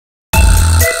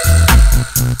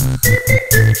Hey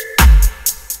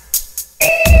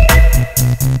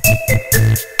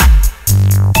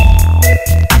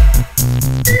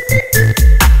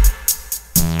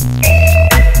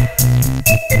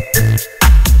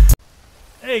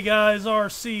guys,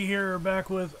 RC here,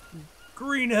 back with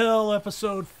Green Hell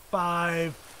episode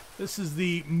 5. This is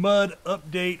the mud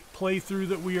update playthrough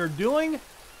that we are doing.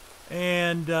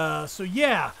 And so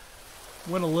yeah,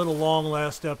 went a little long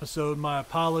last episode. My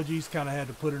apologies, kind of had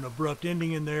to put an abrupt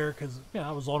ending in there because yeah,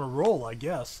 I was on a roll, I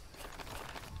guess.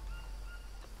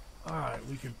 Alright,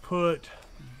 we can put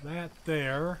that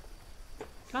there.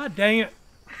 God dang it.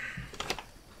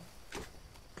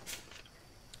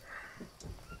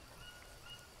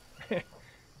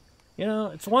 You know,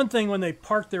 it's one thing when they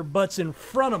park their butts in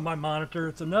front of my monitor.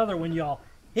 It's another when y'all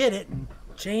hit it and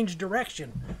change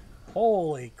direction.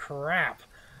 Holy crap.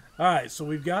 Alright, so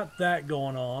we've got that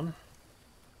going on.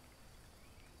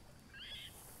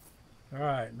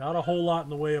 Alright, not a whole lot in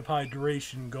the way of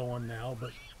hydration going now, but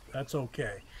that's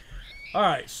okay.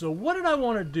 Alright, so what did I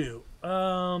want to do?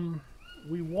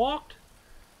 We walked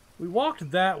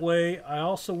that way. I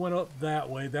also went up that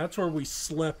way. That's where we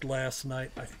slept last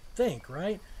night, I think,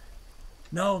 right?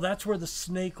 No, that's where the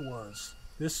snake was.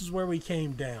 This is where we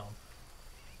came down.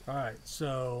 Alright,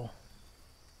 so...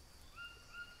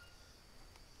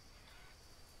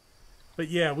 But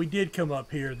yeah, we did come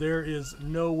up here. There is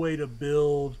no way to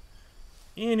build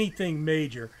anything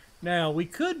major. Now, we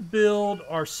could build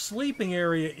our sleeping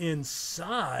area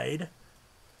inside,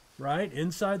 right?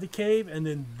 Inside the cave, and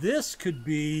then this could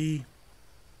be...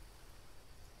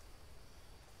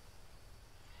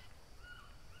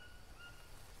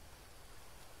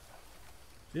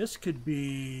 This could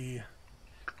be...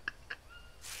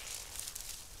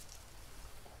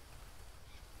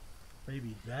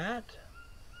 Maybe that?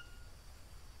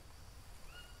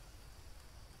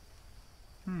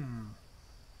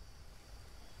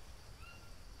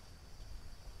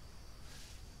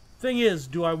 Thing is,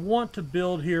 do I want to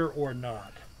build here or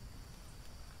not?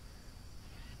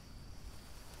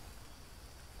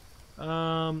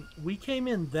 We came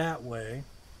in that way.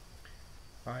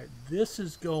 Alright, this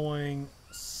is going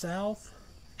south.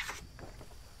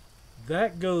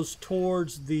 That goes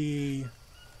towards the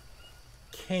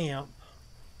camp.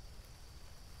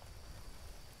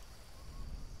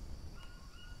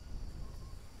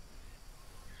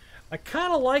 I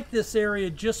kind of like this area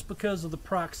just because of the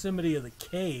proximity of the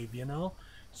cave, you know?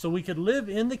 So we could live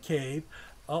in the cave.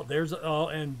 Oh, there's... Oh,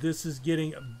 and this is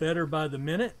getting better by the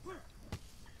minute.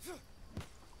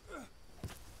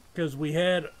 Because we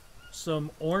had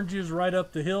some oranges right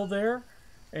up the hill there.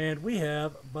 And we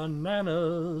have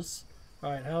bananas.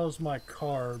 Alright, how's my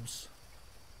carbs?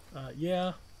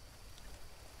 Yeah.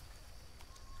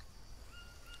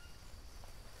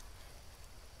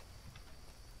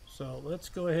 So let's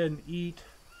go ahead and eat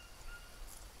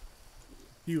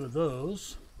a few of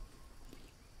those.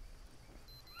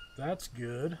 That's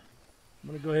good. I'm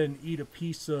going to go ahead and eat a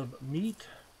piece of meat.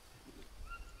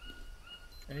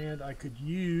 And I could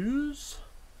use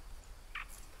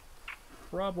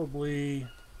probably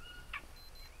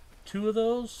 2 of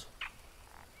those.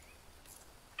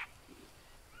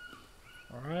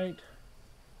 Alright.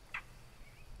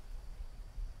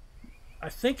 I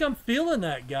think I'm feeling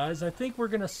that, guys. I think we're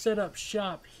going to set up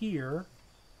shop here.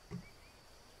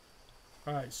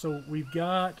 Alright, so we've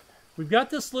got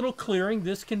this little clearing.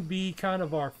 This can be kind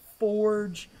of our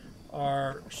forge,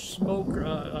 our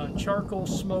smoker, charcoal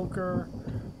smoker.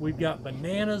 We've got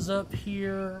bananas up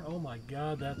here. Oh my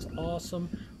god, that's awesome.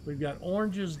 We've got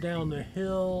oranges down the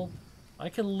hill. I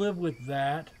can live with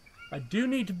that. I do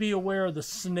need to be aware of the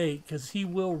snake because he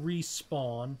will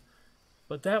respawn.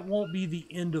 But that won't be the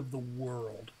end of the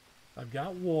world. I've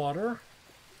got water.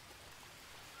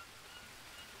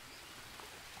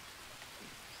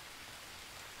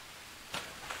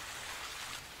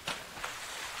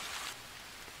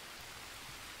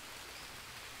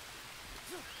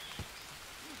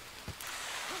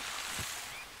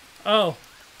 Oh,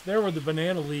 there were the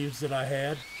banana leaves that I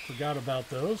had. Forgot about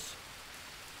those.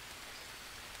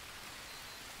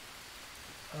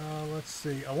 Let's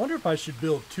see. I wonder if I should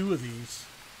build 2 of these.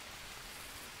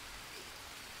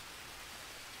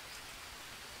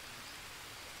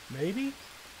 Maybe?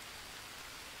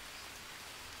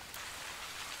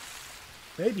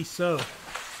 Maybe so.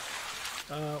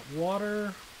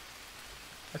 Water.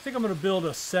 I think I'm going to build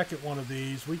a second one of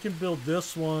these. We can build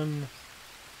this one.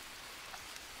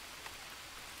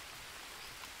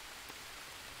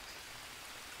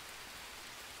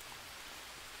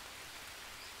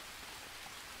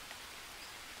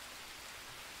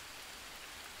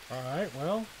 Alright,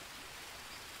 well.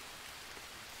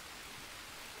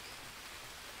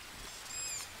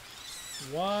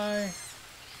 Y.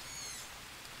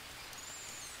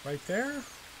 Right there.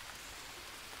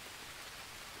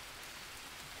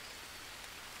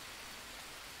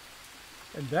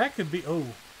 And that could be, oh.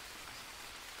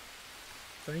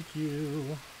 Thank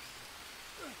you.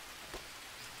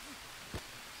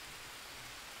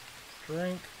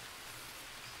 Drink.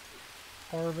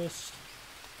 Harvest.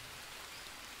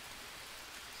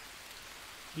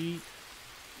 Eat.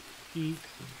 Eat.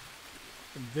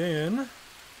 And then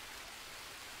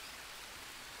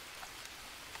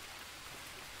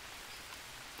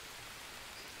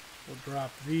we'll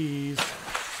drop these.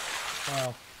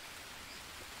 Wow.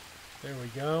 There we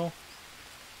go.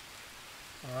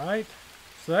 All right.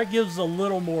 So that gives a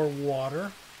little more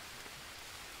water.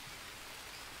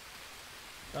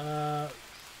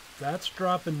 That's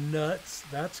dropping nuts.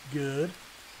 That's good.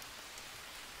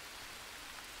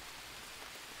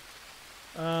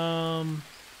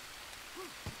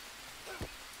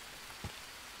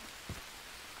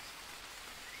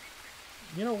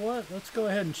 You know what? Let's go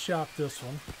ahead and shop this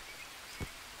one.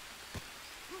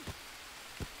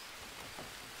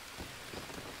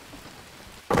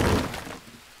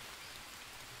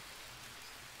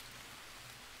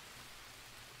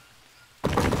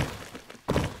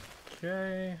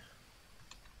 Okay.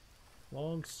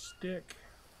 Long stick.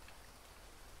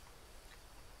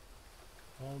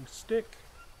 Long stick.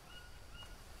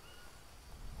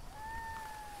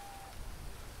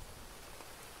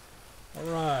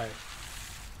 Alright.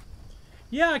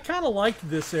 Yeah, I kind of liked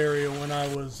this area when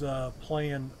I was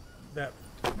playing that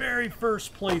very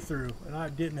first playthrough, and I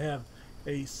didn't have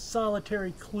a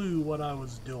solitary clue what I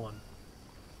was doing.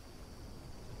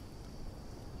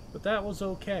 But that was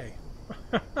okay.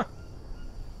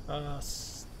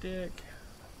 Stick.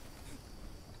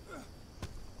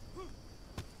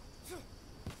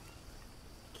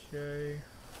 Okay.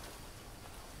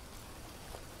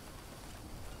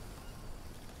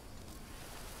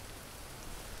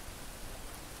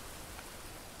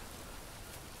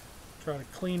 Try to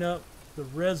clean up the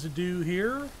residue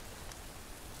here.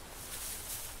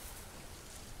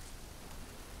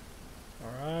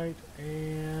 All right,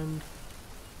 and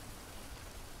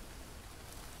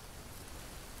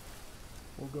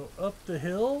we'll go up the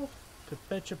hill to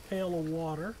fetch a pail of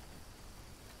water.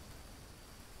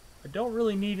 I don't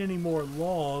really need any more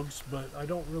logs, but I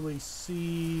don't really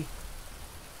see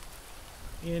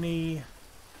any.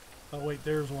 Oh wait,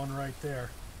 there's one right there.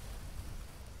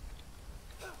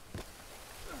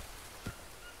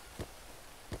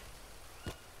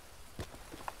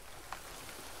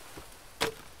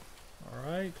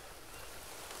 Alright.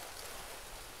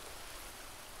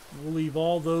 We'll leave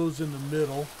all those in the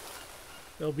middle.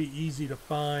 They'll be easy to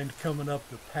find coming up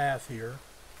the path here.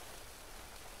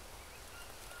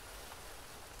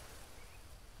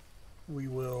 We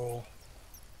will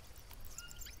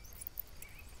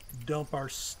dump our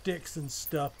sticks and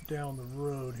stuff down the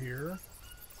road here.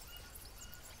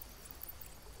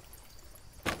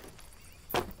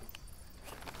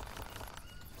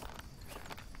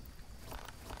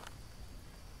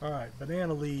 Alright,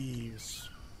 banana leaves.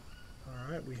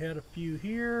 Alright, we had a few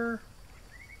here.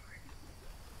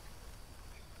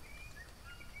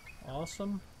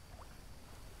 Awesome.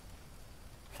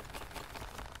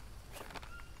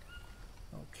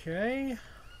 Okay.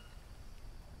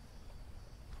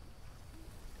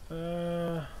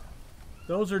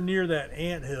 Those are near that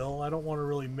anthill. I don't want to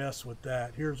really mess with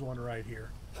that. Here's one right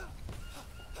here.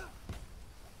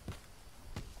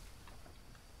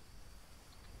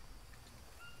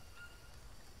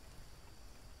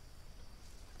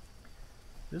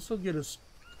 This will get us...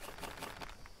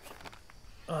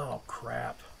 Oh,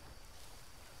 crap.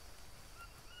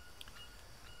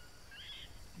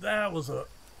 That was a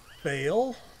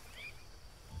fail.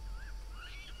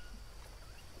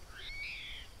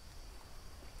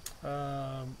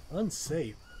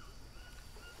 Unsafe.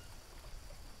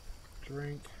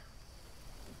 Drink.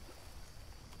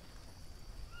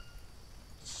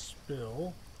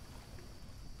 Spill.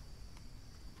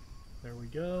 There we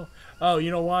go. Oh, you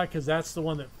know why? Because that's the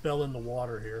one that fell in the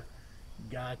water here.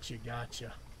 Gotcha,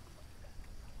 gotcha.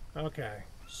 Okay,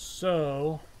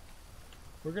 so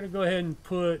we're going to go ahead and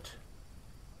put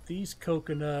these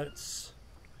coconuts.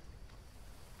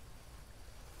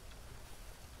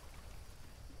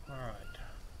 Alright.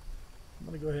 I'm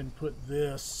going to go ahead and put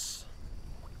this.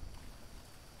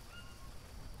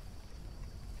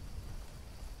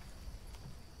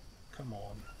 Come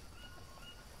on.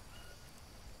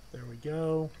 There we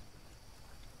go.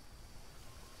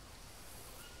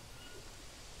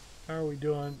 How are we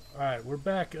doing? Alright, we're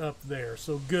back up there,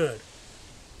 so good.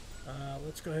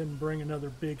 Let's go ahead and bring another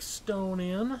big stone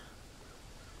in.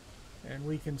 And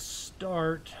we can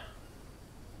start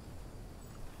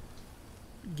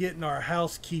getting our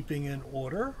housekeeping in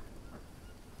order.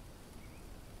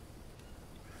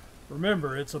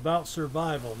 Remember, it's about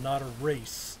survival, not a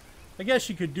race. I guess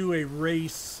you could do a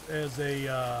race as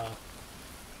a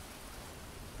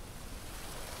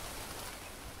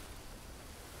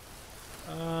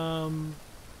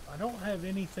I don't have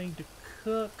anything to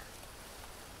cook.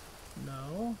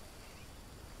 No.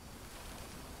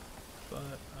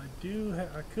 But I do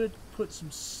I could put some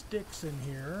sticks in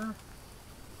here.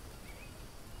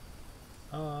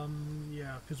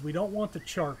 Yeah, because we don't want the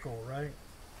charcoal, right?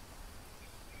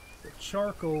 The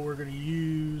charcoal we're going to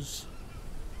use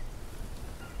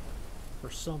for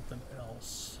something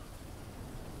else.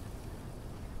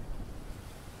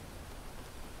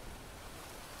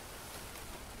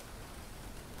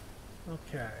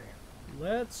 Okay,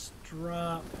 let's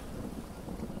drop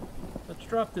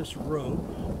this rope.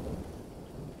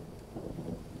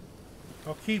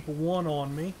 I'll keep one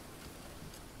on me.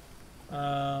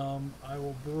 I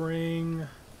will bring,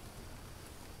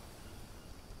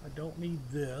 I don't need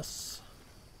this.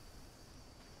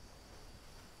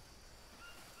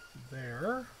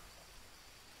 There.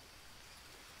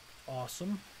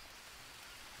 Awesome.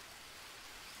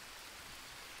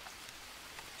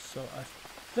 So I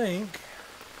think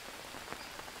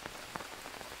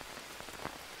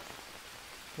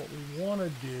what we want to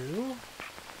do,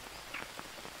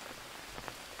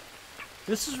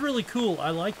 this is really cool.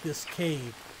 I like this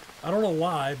cave. I don't know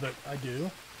why, but I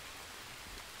do.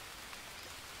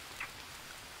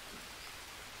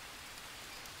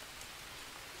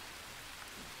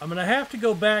 I'm going to have to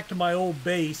go back to my old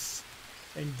base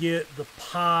and get the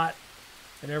pot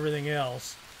and everything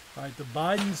else. All right, the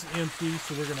Biden's empty,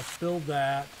 so we're going to fill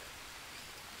that.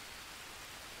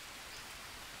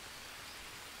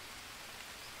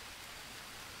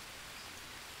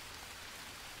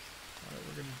 All right,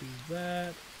 we're going to do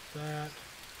that, that.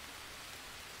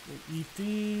 We'll eat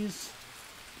these.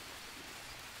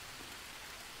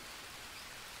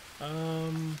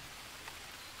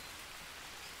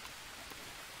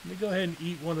 Let me go ahead and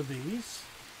eat one of these.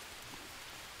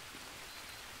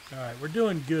 All right, we're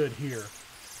doing good here.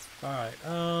 All right,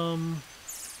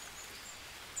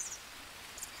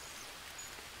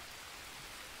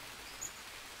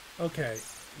 okay,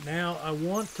 now I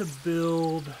want to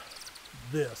build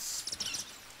this.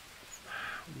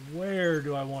 Where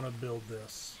do I want to build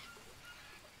this?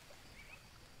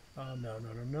 Oh, no, no,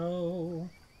 no, no.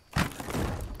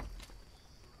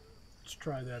 Let's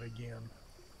try that again.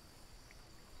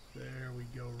 There we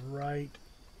go, right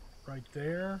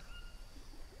there.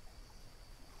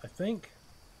 I think.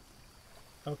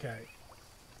 Okay,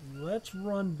 let's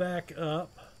run back up.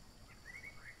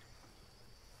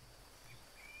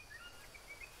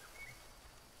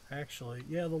 Actually,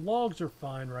 yeah, the logs are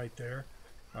fine right there.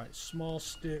 All right, small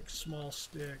stick, small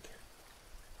stick.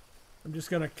 I'm just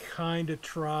going to kind of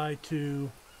try to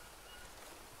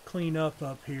clean up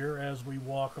here as we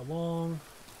walk along.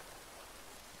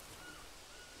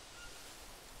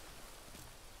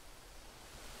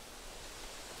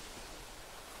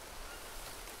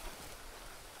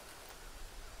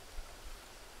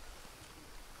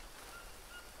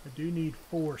 I do need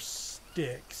 4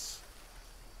 sticks.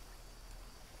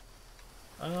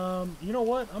 You know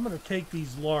what? I'm going to take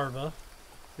these larvae.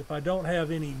 If I don't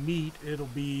have any meat, it'll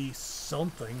be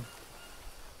something.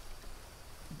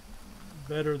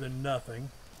 Better than nothing.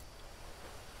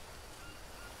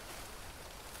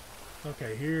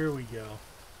 Okay, here we go.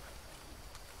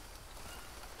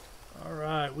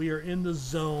 Alright, we are in the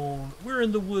zone. We're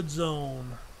in the wood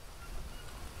zone.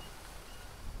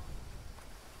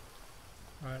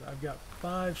 Alright, I've got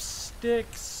 5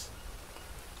 sticks.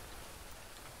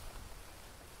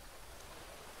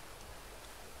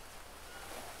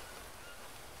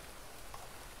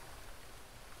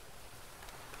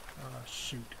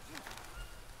 Shoot.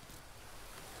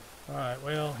 Alright,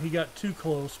 well, he got too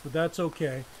close, but that's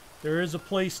okay. There is a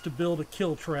place to build a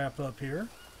kill trap up here.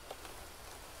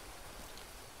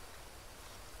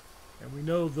 And we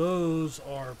know those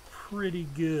are pretty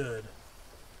good.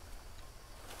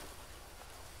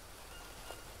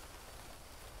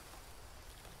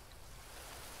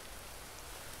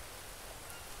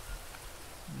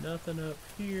 Nothing up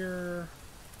here.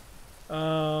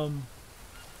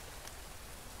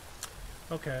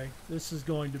 Okay, this is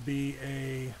going to be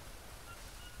a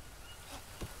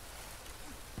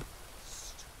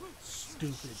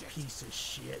stupid piece of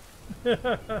shit.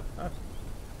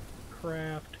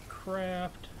 Craft,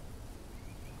 craft.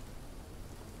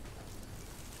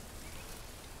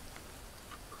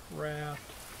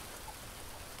 Craft.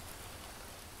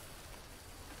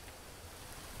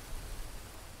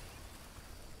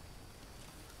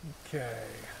 Okay.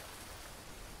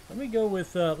 Let me go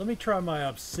with, let me try my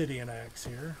obsidian axe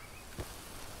here.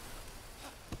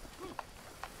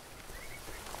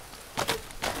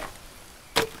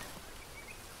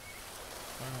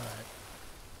 Alright.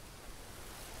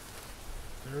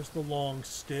 There's the long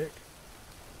stick.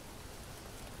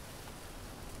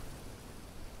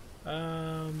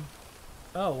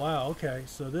 Oh wow, okay.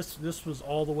 So this was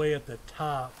all the way at the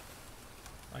top.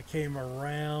 I came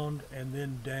around and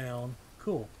then down.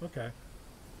 Cool, okay.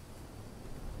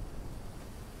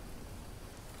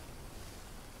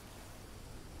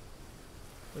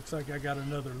 Looks like I got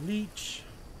another leech.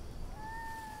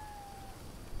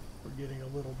 We're getting a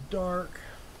little dark.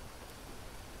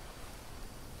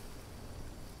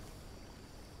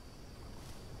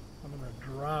 I'm gonna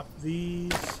drop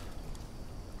these.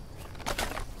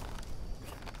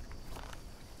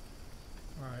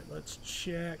 Alright, let's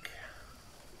check.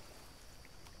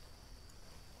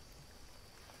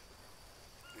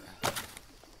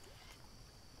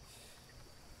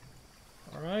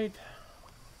 Alright.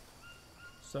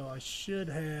 So I should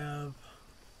have...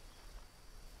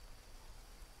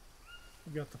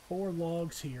 We've got the 4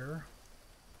 logs here.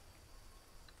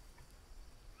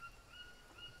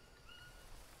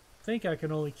 I think I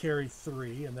can only carry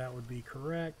 3, and that would be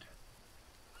correct.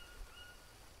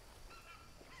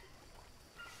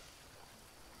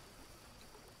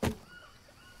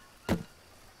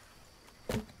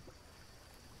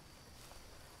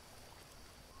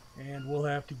 And we'll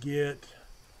have to get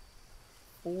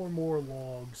 4 more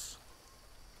logs.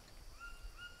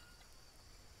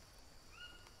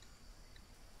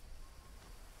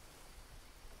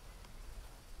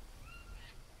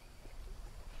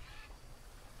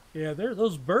 Yeah,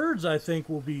 those birds I think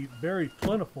will be very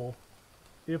plentiful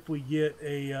if we get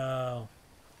a...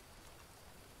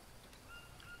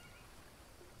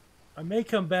 I may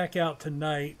come back out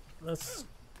tonight. Let's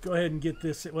go ahead and get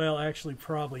this... Well, actually,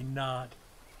 probably not.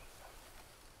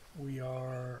 We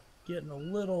are getting a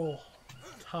little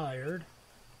tired.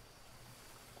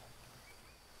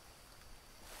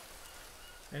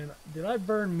 And did I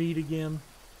burn meat again?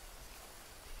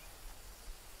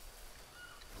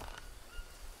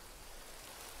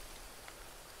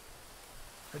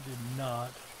 I did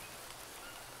not.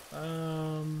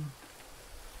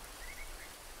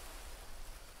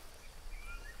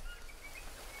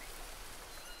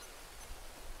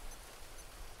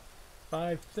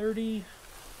 5:30.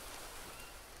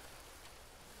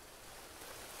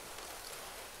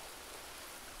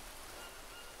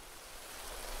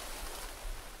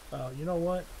 You know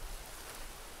what?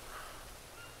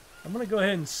 I'm gonna go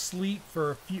ahead and sleep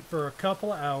for a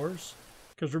couple of hours,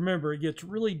 because remember, it gets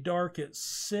really dark at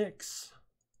 6.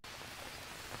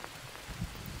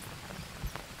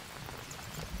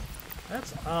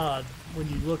 That's odd when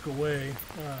you look away.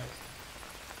 All right.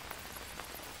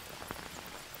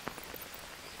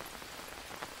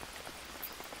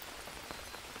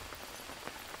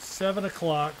 Seven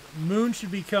o'clock. Moon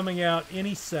should be coming out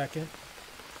any second.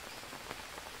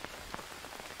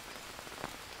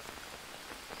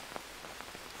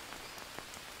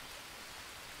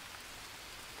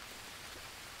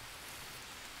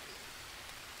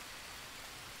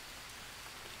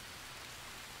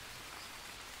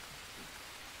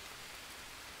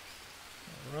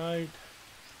 Right.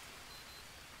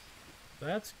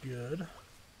 That's good.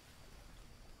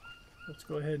 Let's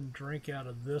go ahead and drink out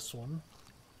of this one.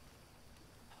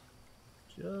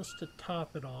 Just to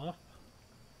top it off.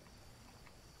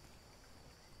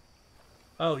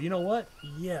 Oh, you know what?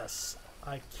 Yes,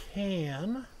 I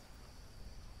can.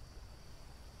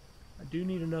 I do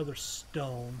need another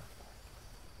stone.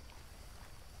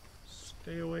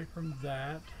 Stay away from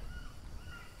that.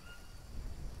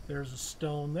 There's a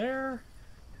stone there.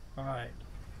 Alright.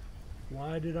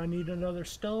 Why did I need another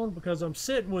stone? Because I'm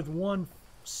sitting with 1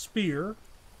 spear.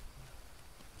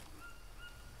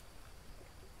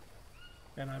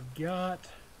 And I've got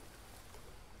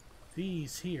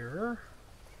these here.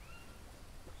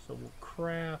 So we'll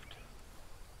craft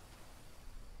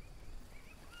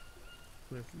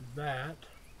with that.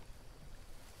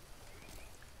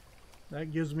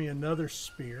 That gives me another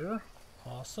spear.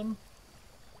 Awesome.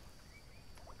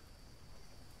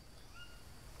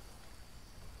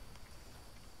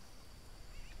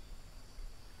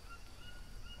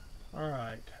 All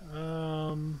right.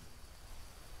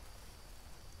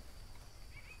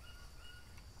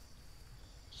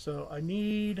 So I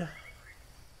need...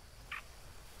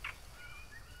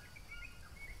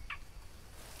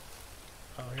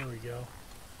 Oh, here we go.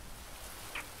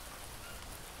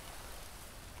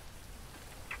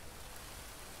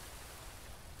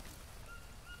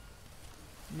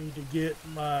 Need to get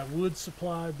my wood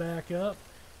supply back up.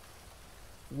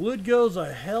 Wood goes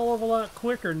a hell of a lot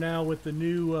quicker now with the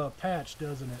new patch,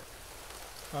 doesn't it?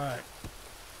 Alright.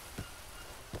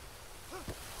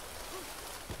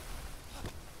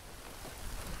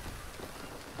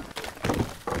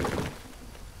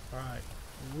 Alright.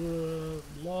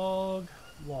 Log.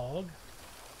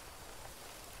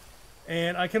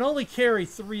 And I can only carry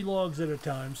 3 logs at a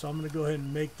time, so I'm going to go ahead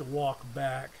and make the walk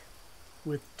back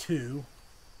with 2.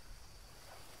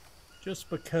 Just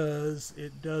because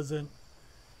it doesn't...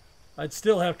 I'd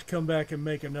still have to come back and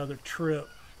make another trip,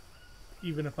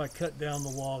 even if I cut down the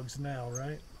logs now,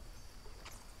 right?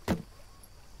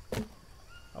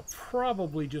 I'll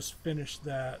probably just finish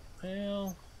that.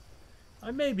 Well,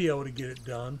 I may be able to get it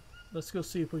done. Let's go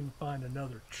see if we can find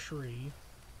another tree.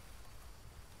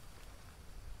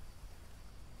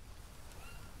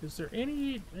 Is there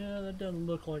any... that doesn't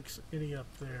look like any up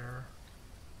there.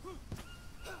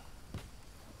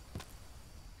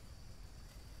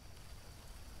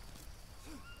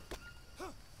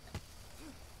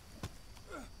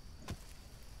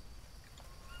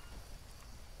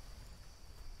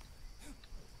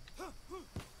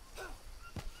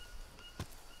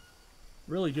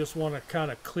 Really just want to kind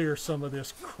of clear some of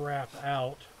this crap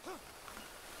out.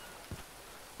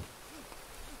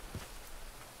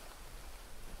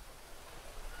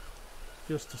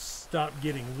 Just to stop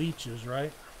getting leeches,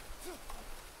 right?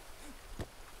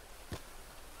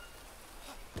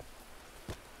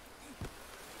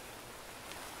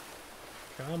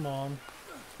 Come on.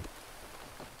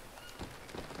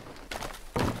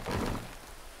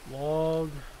 Log.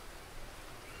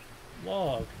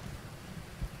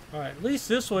 Alright, at least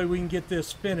this way we can get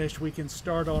this finished. We can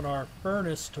start on our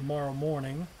furnace tomorrow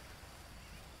morning.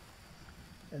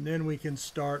 And then we can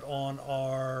start on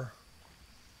our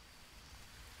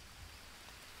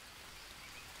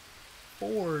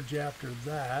forge after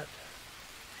that.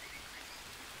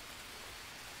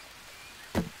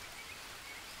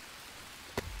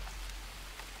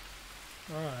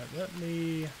 Alright, let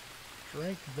me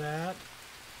drink that.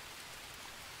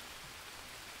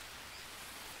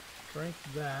 Drink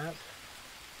that.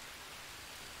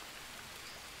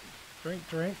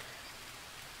 Drink.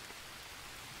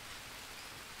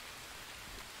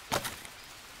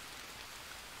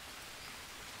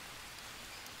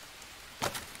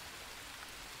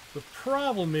 The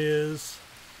problem is,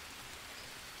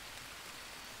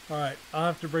 alright, I'll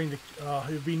have to bring the,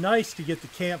 it'd be nice to get the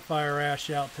campfire ash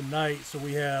out tonight so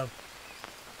we have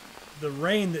the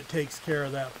rain that takes care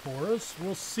of that for us.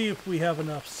 We'll see if we have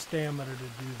enough stamina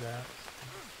to do that.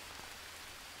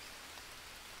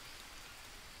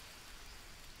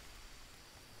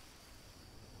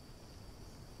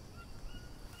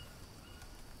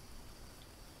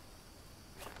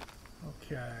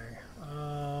 Okay.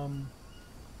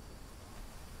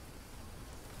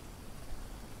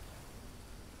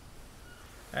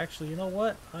 Actually, you know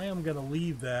what? I am going to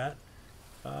leave that.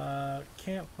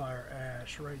 Campfire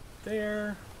ash right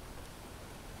there.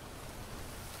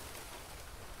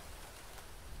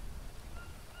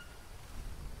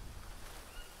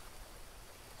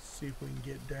 See if we can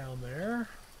get down there.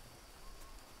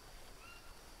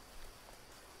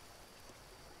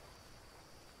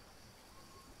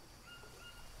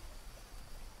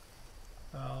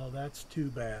 Oh, that's too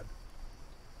bad.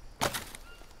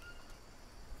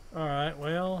 All right,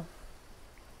 well.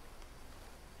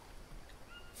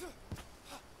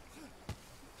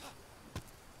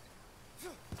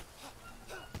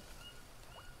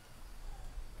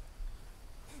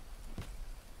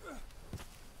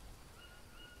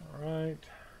 Alright.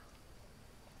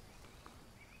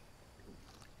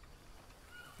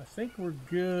 I think we're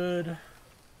good.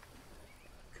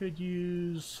 Could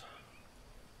use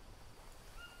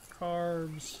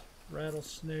carbs,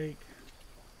 rattlesnake,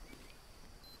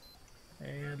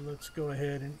 and let's go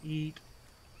ahead and eat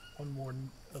one more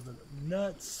of the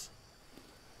nuts.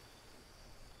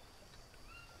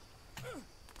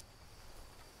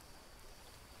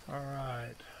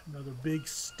 Alright, another big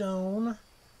stone.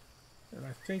 And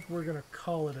I think we're going to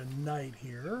call it a night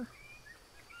here.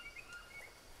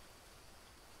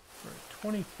 We're at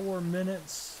 24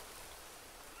 minutes.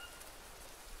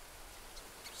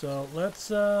 So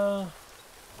let's, I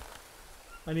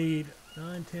need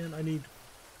 9, 10, I need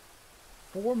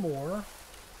 4 more.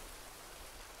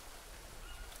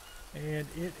 And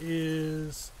it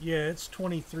is, yeah, it's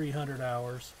 2,300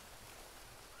 hours.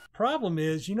 Problem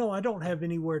is, you know, I don't have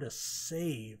anywhere to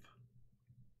save.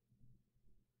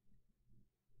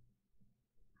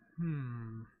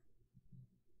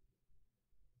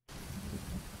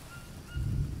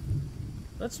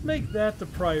 Let's make that the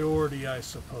priority, I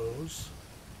suppose.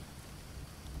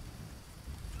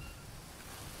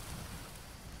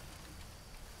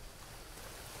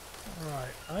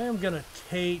 Alright, I am going to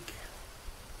take...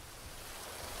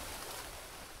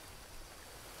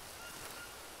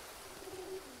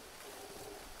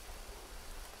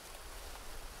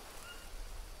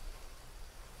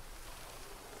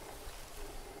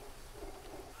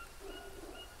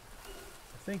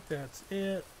 I think that's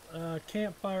it.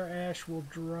 Campfire ash will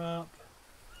drop.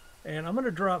 And I'm going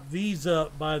to drop these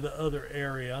up by the other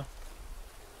area.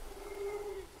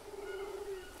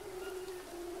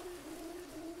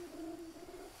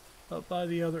 Up by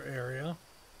the other area.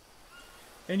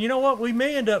 And you know what? We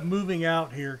may end up moving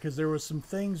out here because there was some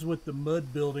things with the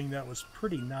mud building that was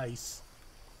pretty nice.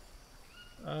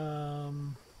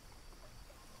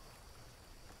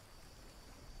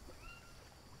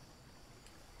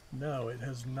 No, it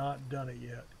has not done it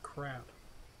yet. Crap.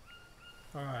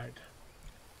 Alright.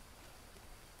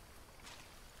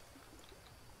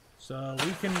 So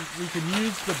we can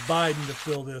use the Biden to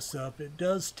fill this up. It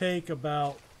does take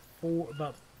about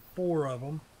four of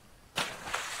them.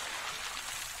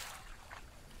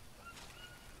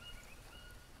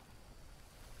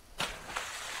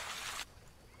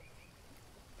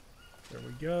 There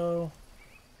we go.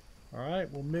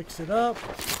 Alright, we'll mix it up.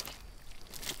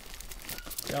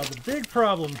 Now the big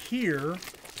problem here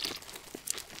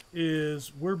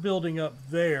is we're building up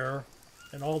there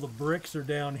and all the bricks are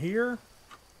down here,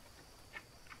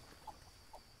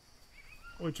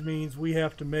 which means we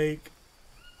have to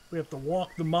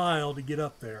walk the mile to get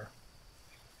up there.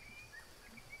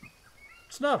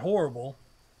 It's not horrible.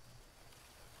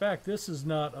 In fact, this is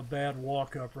not a bad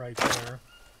walk up right there.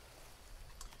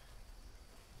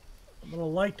 I'm going to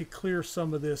like to clear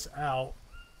some of this out.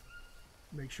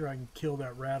 Make sure I can kill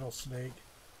that rattlesnake.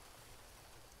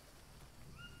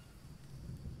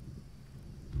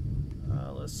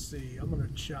 Let's see. I'm going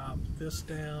to chop this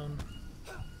down.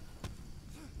 There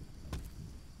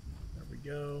we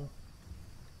go.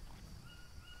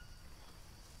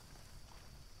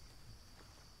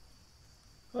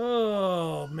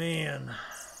 Oh, man.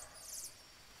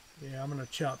 Yeah, I'm going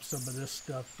to chop some of this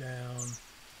stuff down.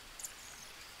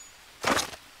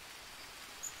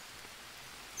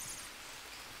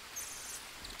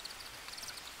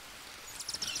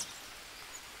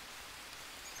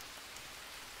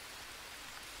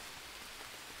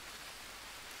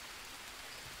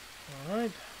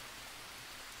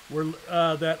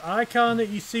 That icon that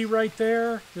you see right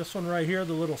there, this one right here,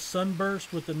 the little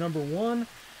sunburst with the number 1,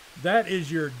 that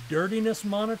is your dirtiness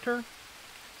monitor,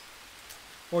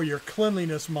 or your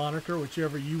cleanliness monitor,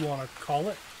 whichever you want to call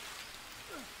it.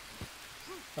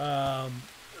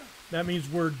 That means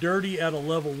we're dirty at a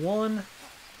level 1.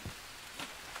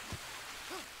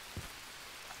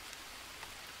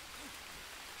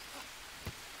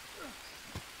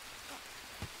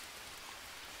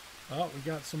 Oh, we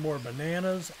got some more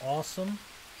bananas. Awesome.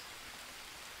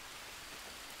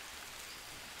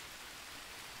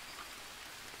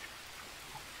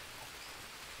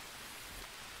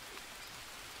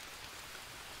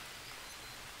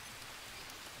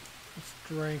 Let's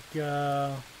drink...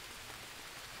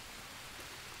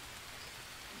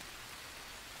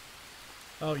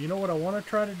 Oh, you know what I want to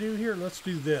try to do here? Let's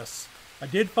do this. I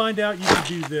did find out you can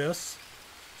do this.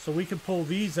 So we can pull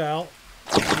these out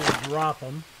and drop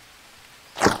them.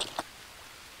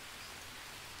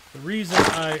 The reason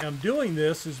I am doing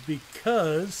this is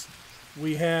because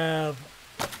we have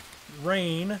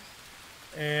rain,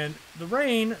 and the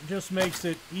rain just makes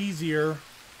it easier.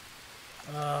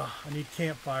 I need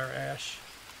campfire ash.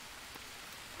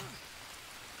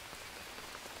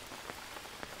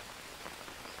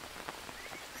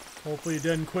 Hopefully it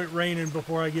doesn't quit raining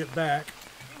before I get back.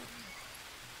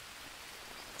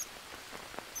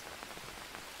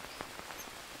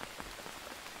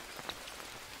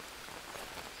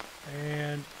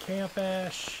 And camp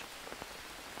ash.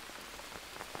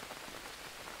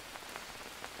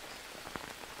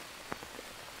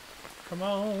 Come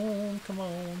on, come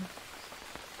on.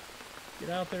 Get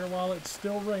out there while it's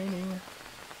still raining.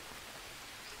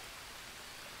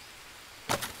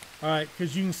 Alright,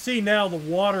 because you can see now the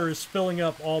water is filling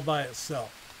up all by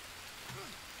itself.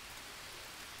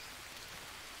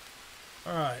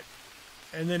 Alright.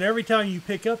 And then every time you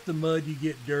pick up the mud, you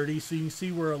get dirty. So you can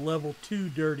see we're a level 2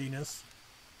 dirtiness.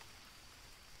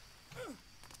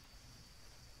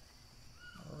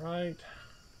 Alright.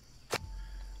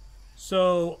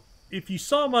 So, if you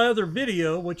saw my other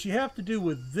video, what you have to do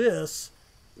with this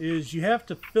is you have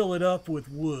to fill it up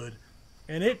with wood.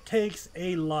 And it takes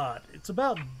a lot. It's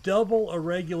about double a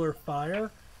regular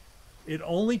fire. It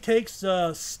only takes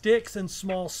sticks and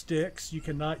small sticks. You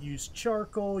cannot use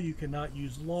charcoal. You cannot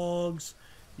use logs.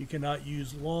 You cannot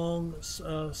use long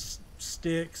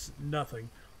sticks. Nothing.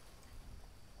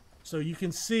 So you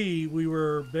can see we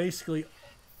were basically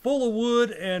full of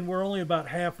wood and we're only about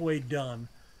halfway done.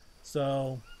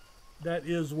 So that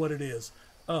is what it is.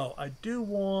 Oh, I am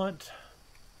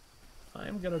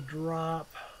going to drop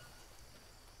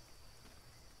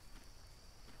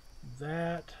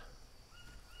that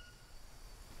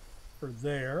for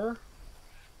there.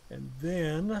 And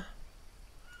then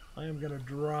I am going to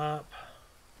drop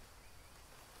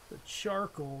the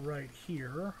charcoal right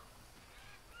here.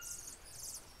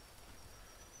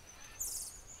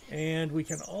 And we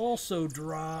can also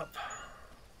drop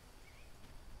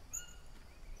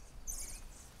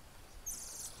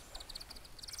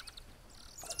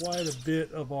quite a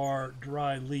bit of our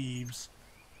dry leaves,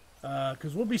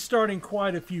 because we'll be starting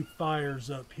quite a few fires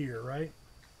up here, right?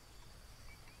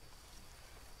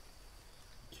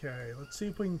 Okay, let's see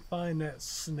if we can find that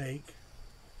snake.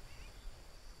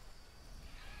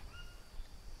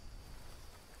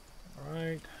 All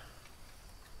right.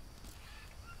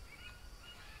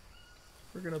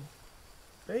 We're going to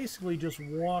basically just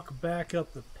walk back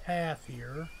up the path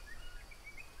here.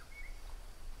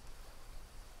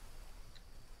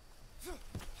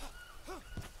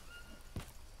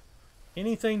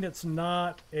 Anything that's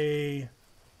not a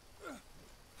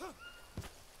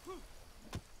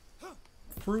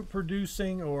fruit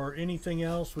producing or anything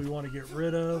else we want to get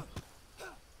rid of.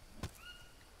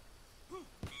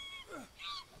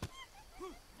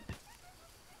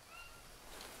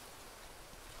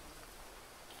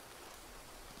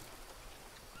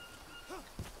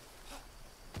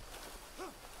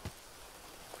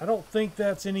 I don't think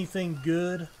that's anything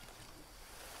good.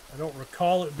 I don't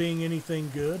recall it being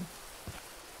anything good.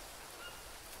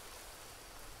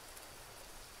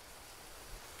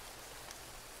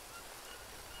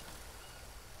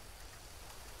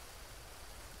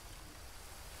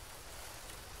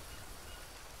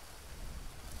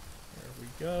 There we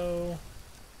go.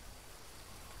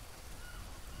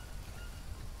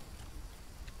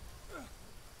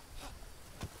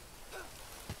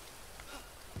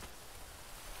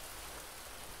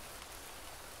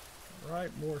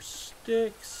 Right, more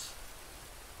sticks.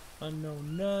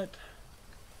 Unknown nut.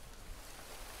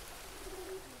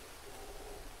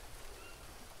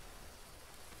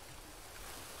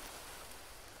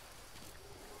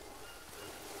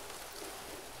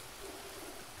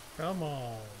 Come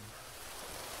on.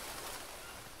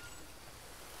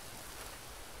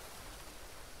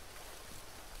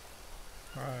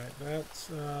 All right, that's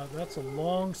a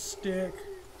long stick.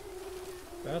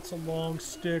 That's a long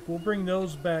stick. We'll bring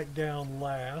those back down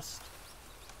last.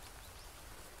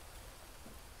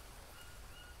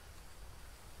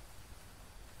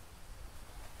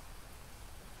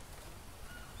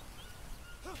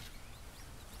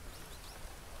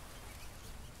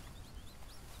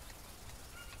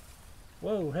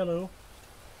 Whoa, hello.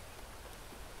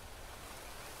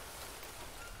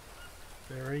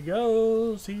 There he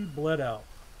goes. He bled out.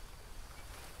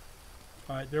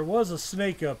 All right, there was a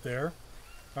snake up there.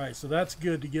 All right, so that's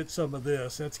good to get some of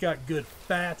this. That's got good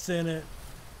fats in it.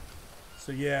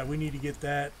 So yeah, we need to get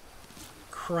that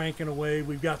cranking away.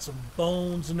 We've got some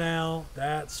bones now.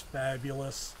 That's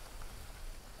fabulous.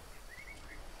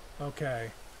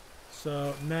 Okay,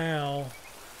 so now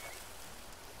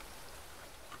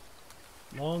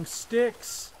long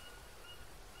sticks.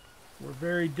 We're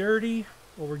very dirty.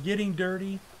 Well, we're getting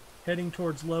dirty, heading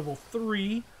towards level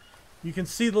 3. You can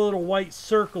see the little white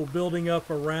circle building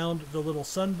up around the little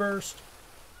sunburst.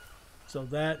 So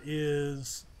that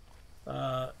is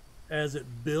as it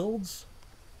builds.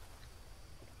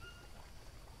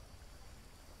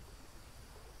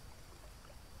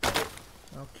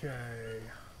 Okay.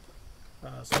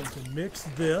 So we can mix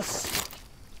this.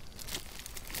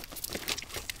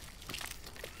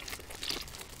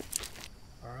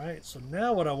 All right, so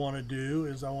now what I want to do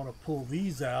is I want to pull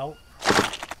these out.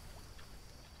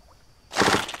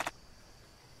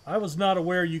 I was not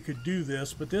aware you could do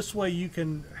this, but this way you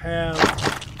can have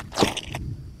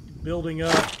building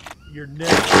up your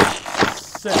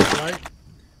next set, right?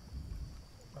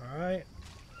 All right,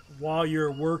 while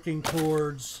you're working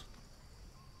towards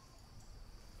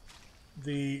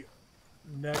the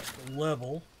next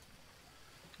level.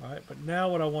 All right, but now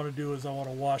what I want to do is I want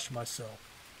to wash myself.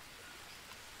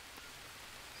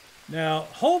 Now,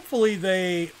 hopefully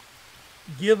they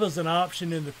give us an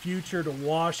option in the future to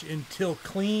wash until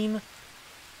clean,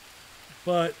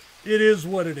 but it is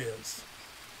what it is.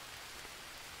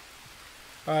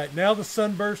 All right, now the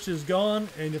sunburst is gone,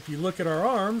 and if you look at our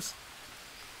arms,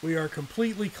 we are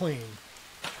completely clean.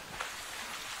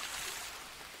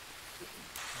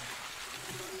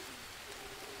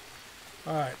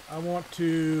 All right, I want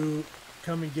to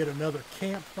come and get another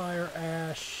campfire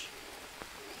ash.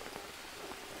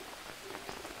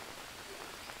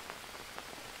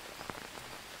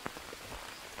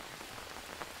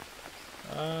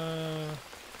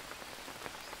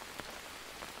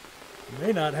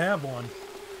 May not have one.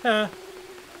 Huh.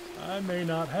 I may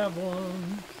not have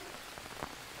one.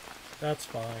 That's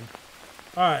fine.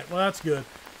 Alright, well that's good.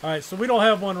 Alright, so we don't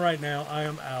have one right now. I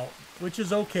am out, which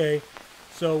is okay.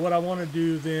 So what I want to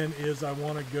do then is I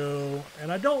want to go,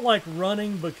 and I don't like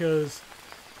running because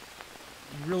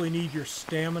you really need your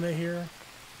stamina here.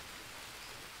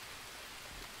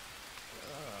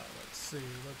 Let's see,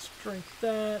 let's drink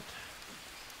that.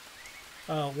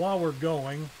 While we're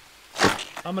going,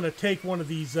 I'm going to take one of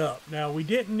these up. Now, we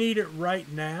didn't need it right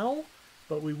now,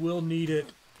 but we will need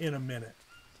it in a minute.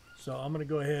 So I'm going to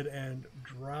go ahead and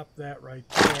drop that right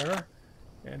there.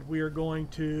 And we are going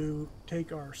to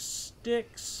take our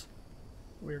sticks.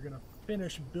 We're going to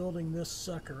finish building this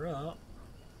sucker up.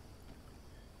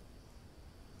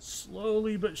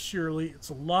 Slowly but surely. It's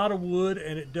a lot of wood,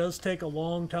 and it does take a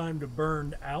long time to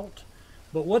burn out.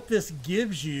 But what this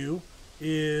gives you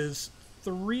is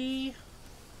 3...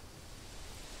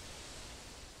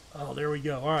 Oh, there we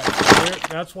go. All right.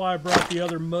 That's why I brought the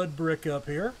other mud brick up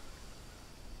here.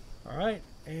 All right.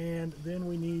 And then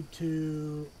we need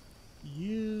to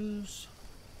use...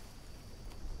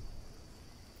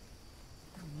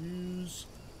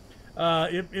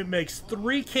 It makes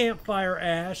 3 campfire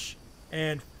ash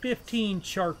and 15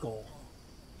 charcoal.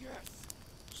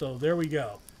 So there we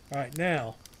go. All right.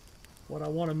 Now, what I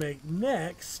want to make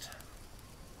next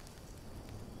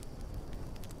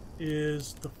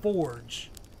is the forge.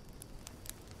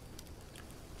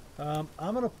 I'm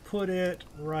going to put it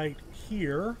right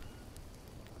here.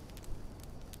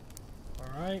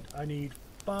 Alright, I need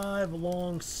 5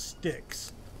 long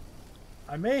sticks.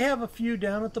 I may have a few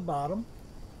down at the bottom.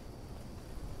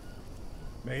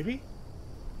 Maybe.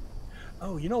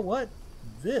 Oh, you know what?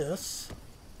 This...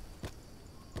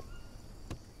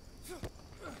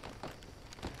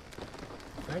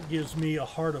 That gives me a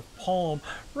heart of palm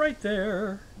right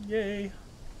there. Yay.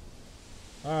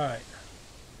 Alright.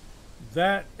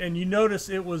 That, and you notice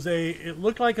it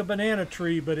looked like a banana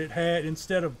tree, but it had,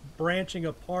 instead of branching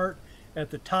apart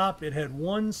at the top, it had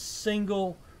one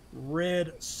single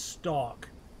red stalk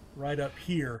right up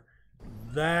here.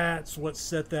 That's what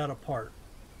set that apart.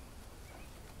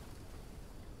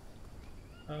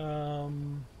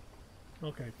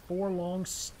 Okay, 4 long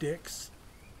sticks.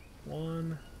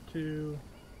 1, 2,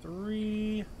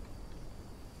 3.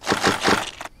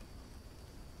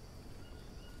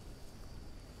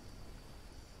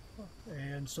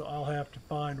 And so I'll have to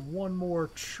find one more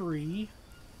tree.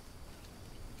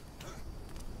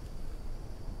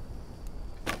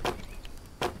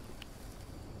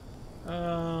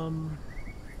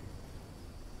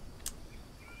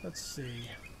 Let's see.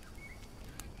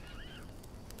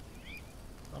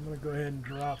 I'm going to go ahead and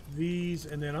drop these,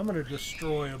 and then I'm going to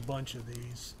destroy a bunch of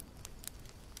these.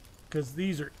 Because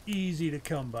these are easy to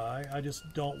come by. I just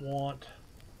don't want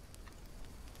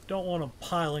them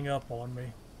piling up on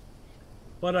me.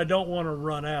 But I don't want to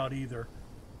run out either.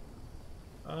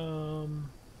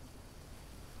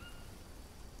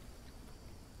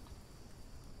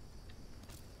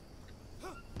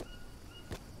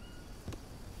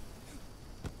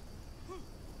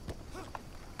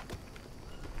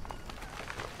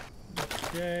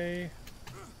 Okay.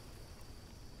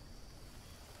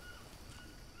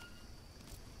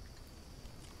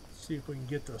 Let's see if we can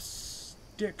get the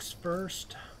sticks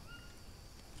first.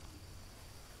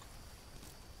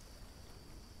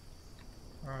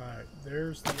 Alright,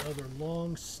 there's the other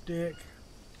long stick.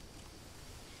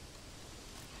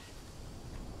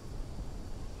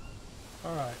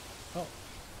 Alright. Oh.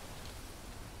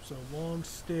 So long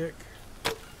stick.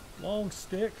 Long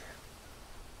stick.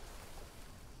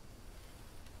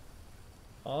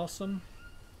 Awesome.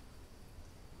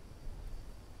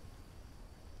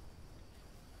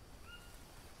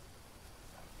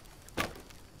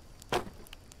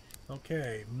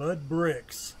 Okay, mud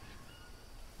bricks.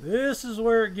 This is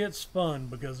where it gets fun,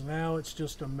 because now it's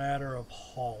just a matter of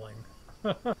hauling.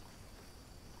 And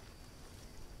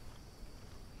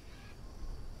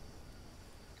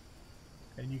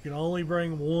you can only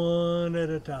bring one at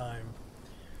a time.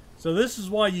 So this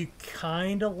is why you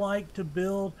kind of like to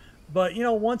build, but you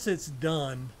know, once it's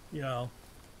done, you know,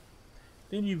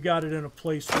 then you've got it in a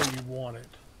place where you want it.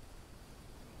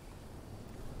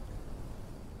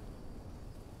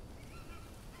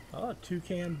 Oh,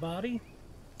 toucan body.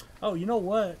 Oh, you know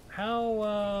what?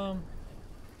 You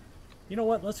know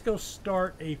what? Let's go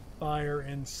start a fire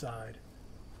inside.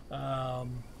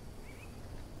 I'm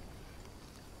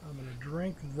going to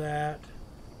drink that.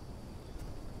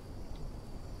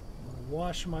 I'm going to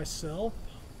wash myself.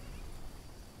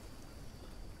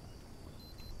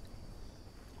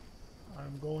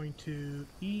 I'm going to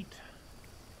eat.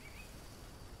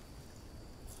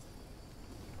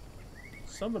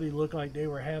 Somebody looked like they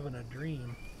were having a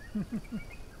dream.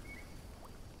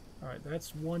 Alright,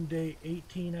 that's 1 day,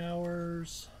 18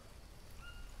 hours.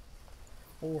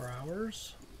 4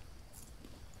 hours.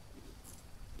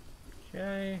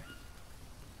 Okay.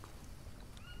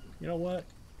 You know what?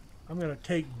 I'm going to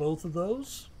take both of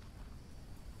those.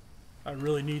 I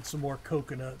really need some more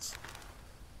coconuts.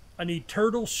 I need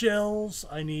turtle shells.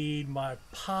 I need my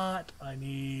pot. I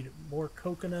need more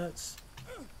coconuts.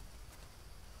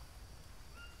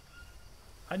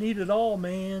 I need it all,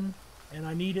 man. And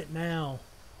I need it now.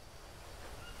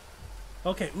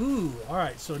 Okay, ooh,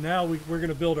 alright, so now we're going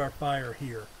to build our fire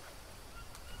here.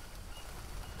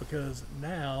 Because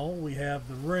now we have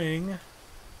the ring.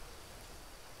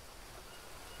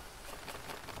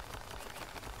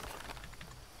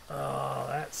 Oh,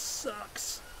 that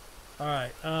sucks.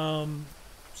 Alright,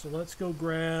 so let's go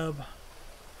grab...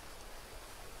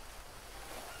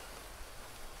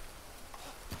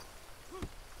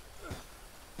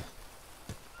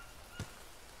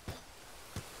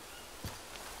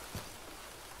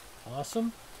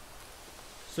 Awesome.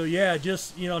 So yeah,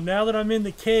 just, you know, now that I'm in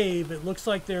the cave, it looks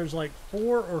like there's like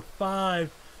 4 or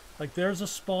 5, like there's a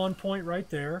spawn point right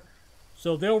there.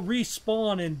 So they'll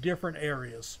respawn in different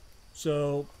areas.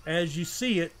 So as you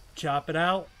see it, chop it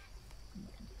out,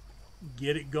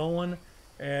 get it going,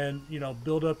 and, you know,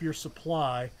 build up your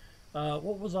supply.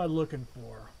 What was I looking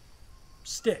for?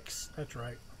 Sticks, that's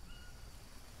right.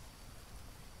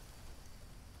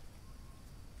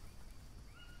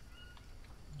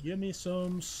 Give me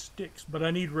some sticks, but I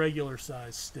need regular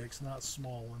size sticks, not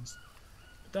small ones.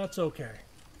 But that's okay.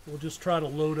 We'll just try to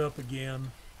load up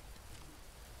again.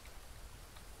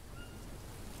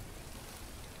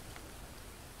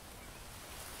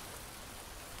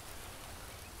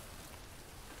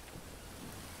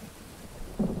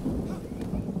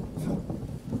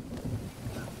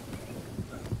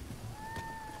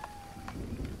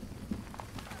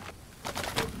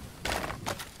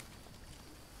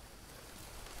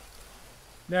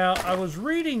 Now, I was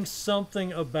reading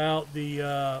something about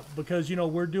the, because, you know,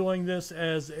 we're doing this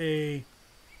as a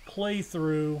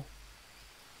playthrough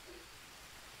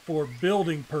for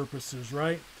building purposes,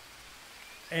 right?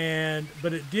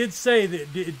 But it did say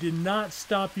that it did not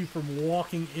stop you from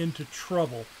walking into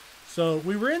trouble. So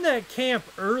we were in that camp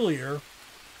earlier.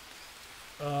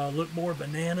 Look, more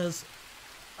bananas.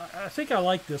 I think I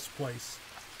like this place.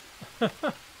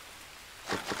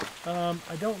 I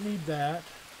don't need that.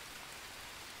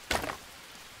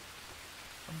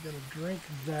 I'm going to drink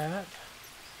that.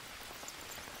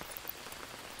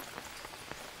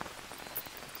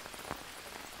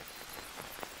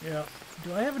 Yeah.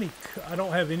 Do I have any? I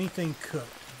don't have anything cooked.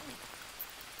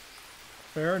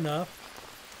 Fair enough.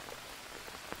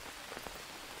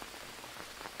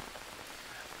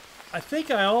 I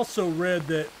think I also read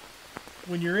that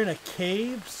when you're in a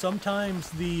cave, sometimes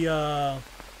the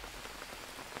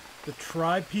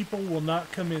tribe people will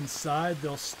not come inside.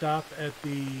 They'll stop at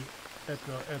the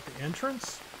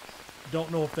entrance.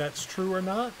 Don't know if that's true or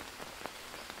not.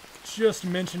 Just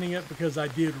mentioning it because I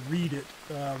did read it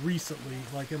recently,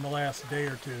 like in the last day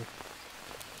or two.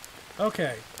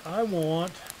 Okay, I'm going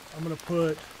to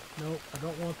put, nope, I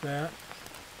don't want that.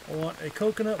 I want a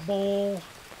coconut bowl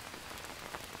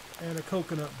and a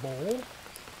coconut bowl.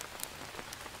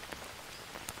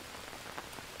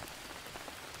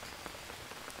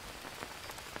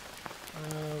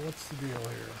 What's the deal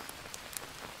here?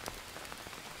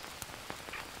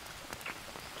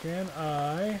 Can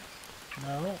I?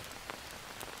 No.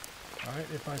 Alright,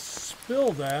 if I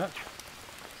spill that,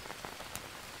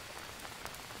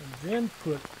 and then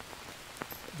put,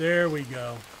 there we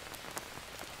go.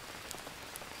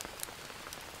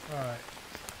 Alright,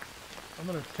 I'm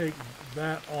going to take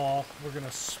that off. We're going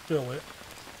to spill it.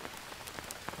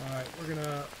 Alright, we're going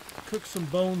to cook some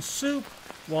bone soup.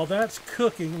 While that's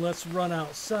cooking, let's run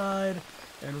outside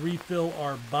and refill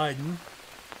our Biden.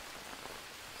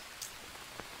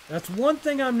 That's one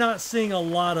thing I'm not seeing a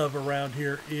lot of around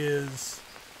here is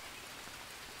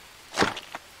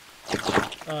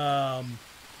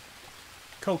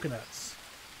coconuts.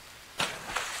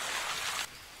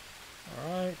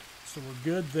 Alright, so we're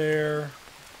good there.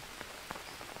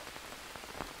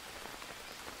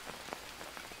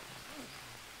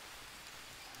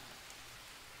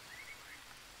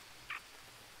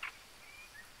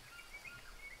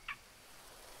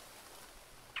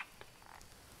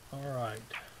 Alright.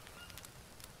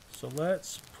 So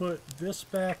let's put this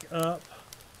back up.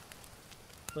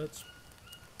 Let's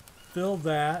fill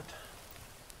that.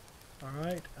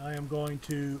 Alright, I am going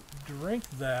to drink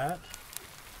that.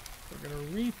 We're going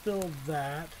to refill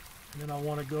that. And then I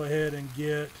want to go ahead and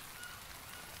get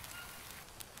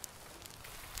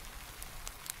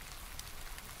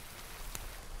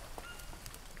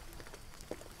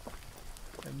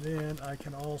and then I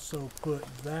can also put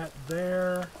that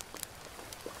there.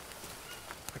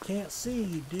 I can't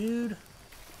see, dude.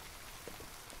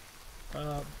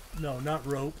 No, not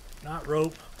rope. Not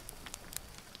rope.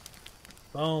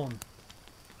 Bone.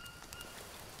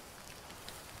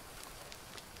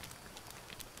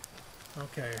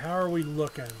 Okay, how are we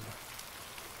looking?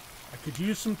 I could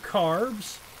use some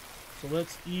carbs. So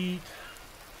let's eat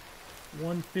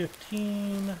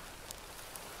 115.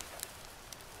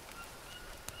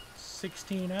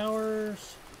 16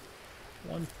 hours.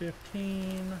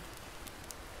 115.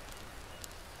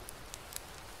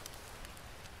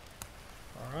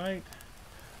 All right.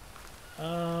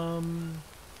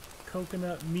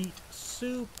 Coconut meat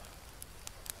soup.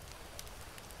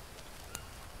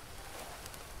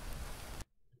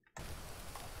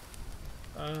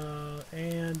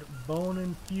 And bone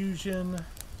infusion.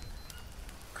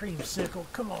 Creamsicle.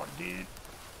 Come on, dude.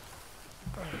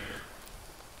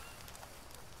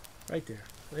 Right there.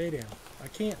 Lay down. I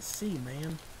can't see,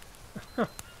 man.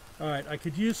 Alright, I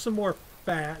could use some more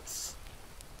fats.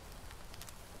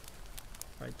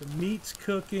 Alright, the meat's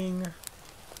cooking.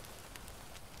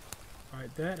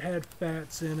 Alright, that had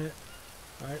fats in it.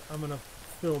 Alright, I'm going to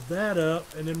fill that up,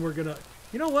 and then we're going to...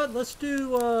 You know what? Let's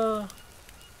do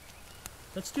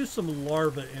some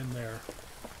larvae in there.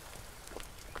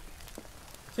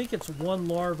 I think it's 1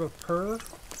 larva per.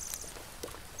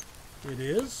 It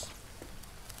is.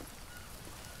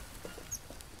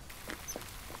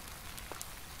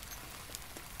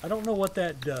 I don't know what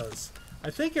that does. I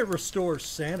think it restores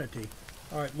sanity.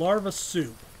 Alright, larva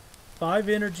soup. 5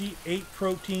 energy, 8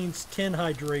 proteins, 10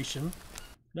 hydration.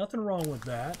 Nothing wrong with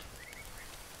that.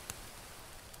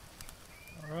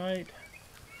 Alright.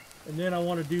 And then I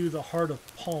want to do the heart of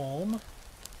palm.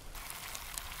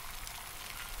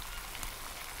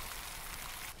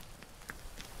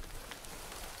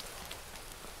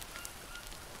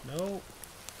 No.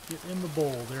 Get in the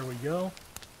bowl. There we go.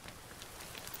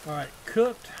 Alright,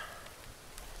 cooked.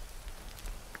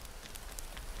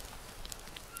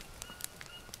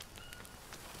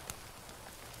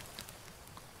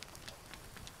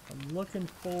 I'm looking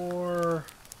for...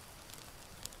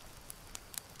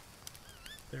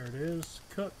 There it is,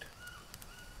 cooked.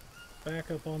 Back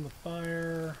up on the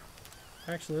fire.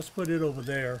 Actually, let's put it over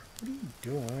there. What are you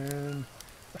doing?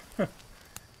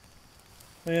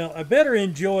 Well, I better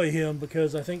enjoy him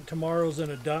because I think tomorrow's an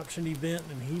adoption event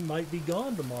and he might be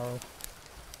gone tomorrow.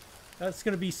 That's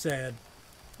going to be sad.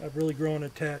 I've really grown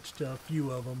attached to a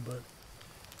few of them, but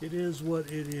it is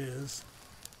what it is.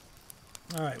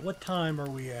 Alright, what time are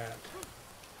we at?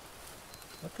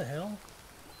 What the hell?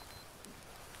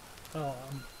 Oh,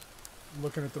 I'm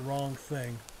looking at the wrong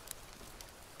thing.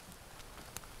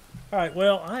 Alright,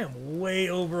 well, I am way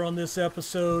over on this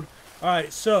episode.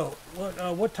 Alright, so,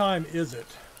 what time is it?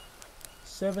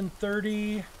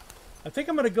 7:30. I think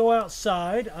I'm going to go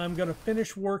outside. I'm going to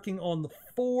finish working on the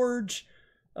forge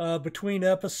between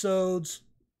episodes.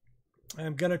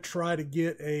 I'm going to try to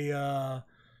get a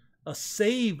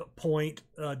save point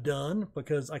done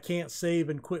because I can't save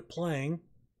and quit playing.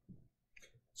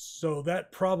 So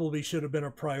that probably should have been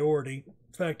a priority.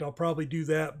 In fact, I'll probably do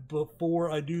that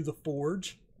before I do the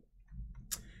forge.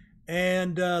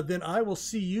 And then I will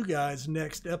see you guys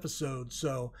next episode.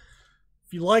 So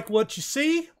if you like what you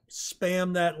see,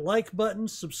 spam that like button,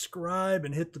 subscribe,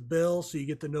 and hit the bell so you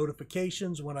get the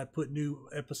notifications when I put new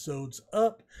episodes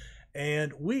up.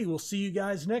 And we will see you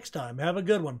guys next time. Have a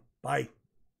good one. Bye.